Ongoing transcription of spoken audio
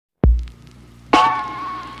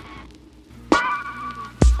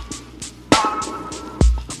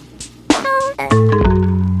You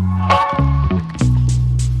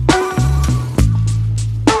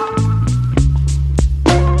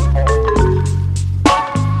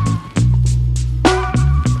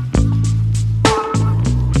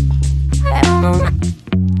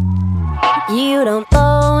don't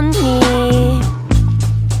own me.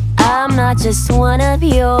 I'm not just one of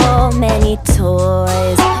your many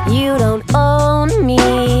toys. You don't own me.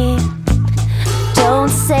 Don't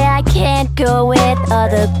say I can't go with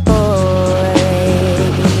other boys.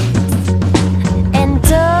 And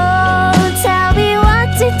don't tell me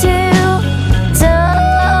what to do.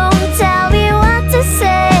 Don't tell me what to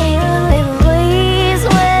say. Please,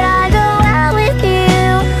 when I go out with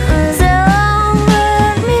you, don't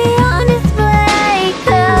put me on display.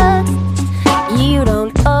 'Cause you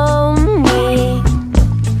don't own me.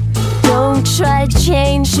 Don't try to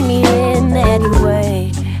change me in any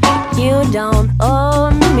way. You don't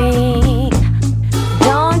own me.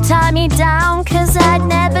 Don't tie me down, 'cause I'd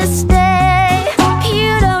never stay.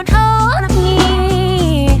 You don't own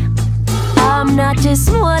me. I'm not just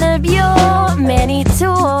one of your many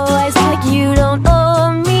toys. You don't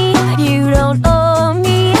own me. You don't own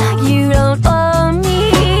me. You don't own me.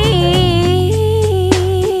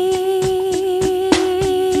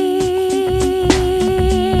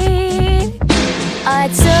 I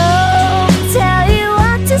told